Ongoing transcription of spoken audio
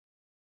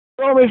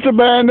Hello, Mr.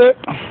 Bandit.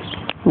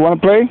 You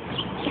want to play?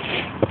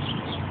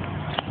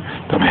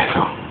 Dame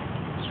eso.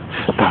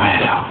 Dame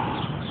eso.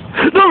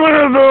 Dame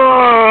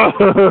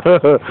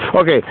eso.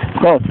 Okay,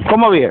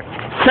 come over here.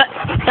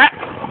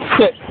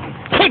 Sit.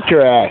 Take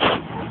your ass.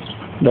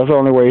 That's the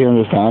only way he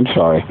understands. I'm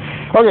sorry.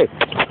 Okay.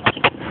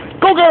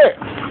 Go get it.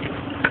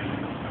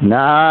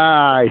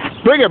 Nice.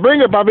 Bring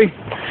it, puppy.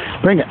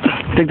 Bring it.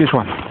 Take this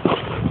one.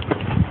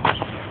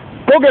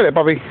 Go get it,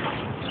 puppy.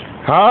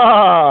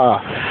 Ah,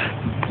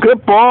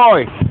 good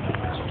boy.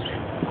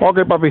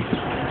 Okay, puppy.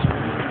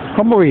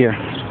 Come over here.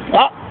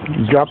 Ah,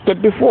 dropped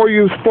it before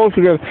you were supposed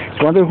to get it.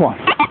 Want this one?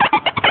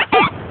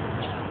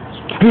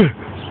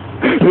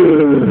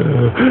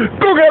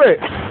 Go get it.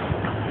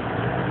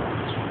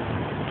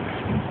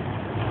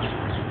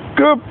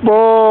 Good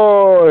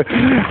boy.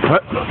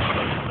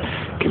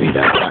 Give me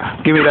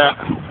that. Give me that.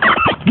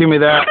 Give me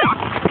that.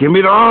 Give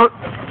me that.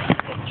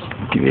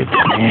 Give it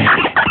to me.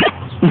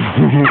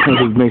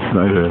 It makes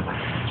noise.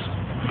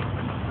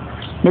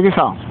 Make a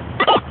sound.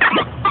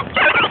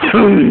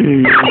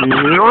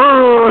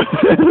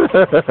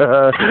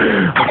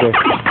 Okay.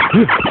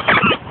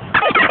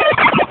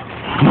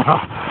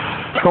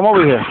 Come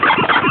over here.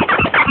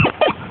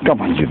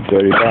 Come on, you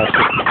dirty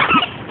bastard.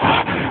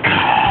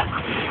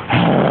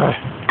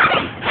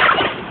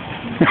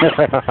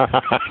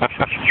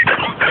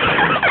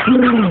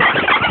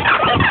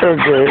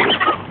 Okay.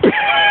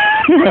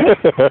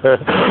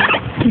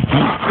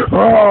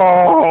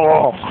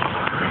 Oh.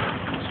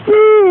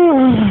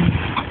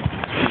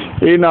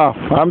 Enough.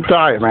 I'm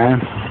tired,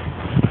 man.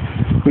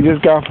 We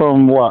just got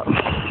from what?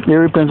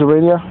 Erie,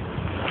 Pennsylvania?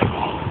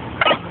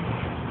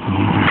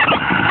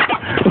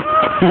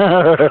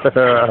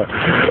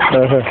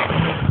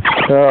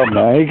 Oh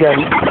man,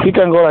 he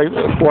can go like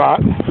what?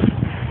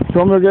 You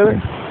want me to get it?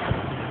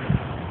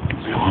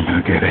 You want me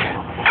to get it?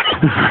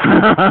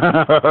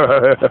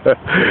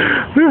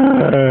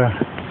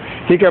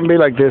 He can be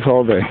like this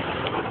all day.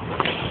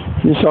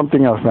 He's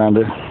something else,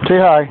 Bandit. Say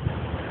hi.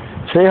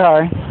 Say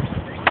hi.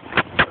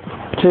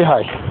 Say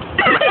hi.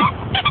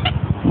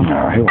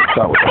 No, he won't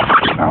start with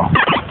that now.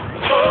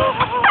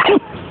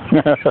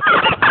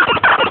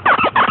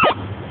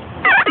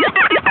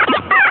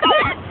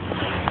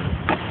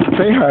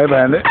 Say hi,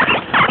 Bandit.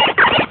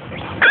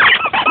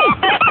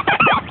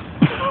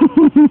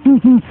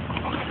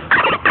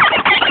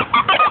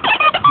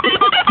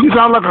 You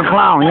sound like a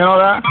clown, you know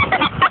that?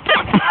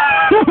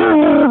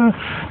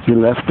 You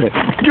left it.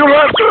 You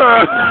left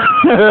it!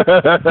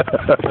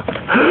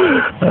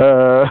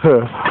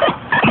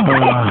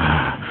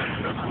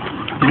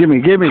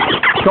 Give me.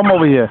 Come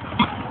over here.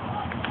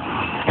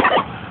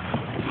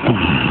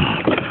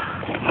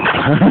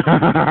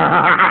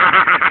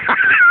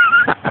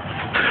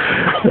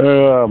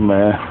 Oh,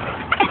 man.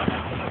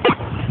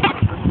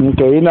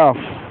 Okay, enough.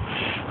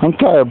 I'm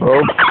tired,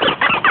 bro.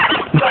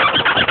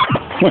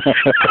 This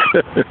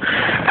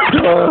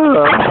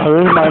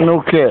is my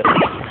new kit.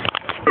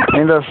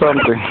 Ain't that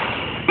something?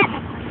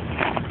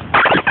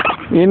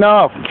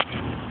 Enough.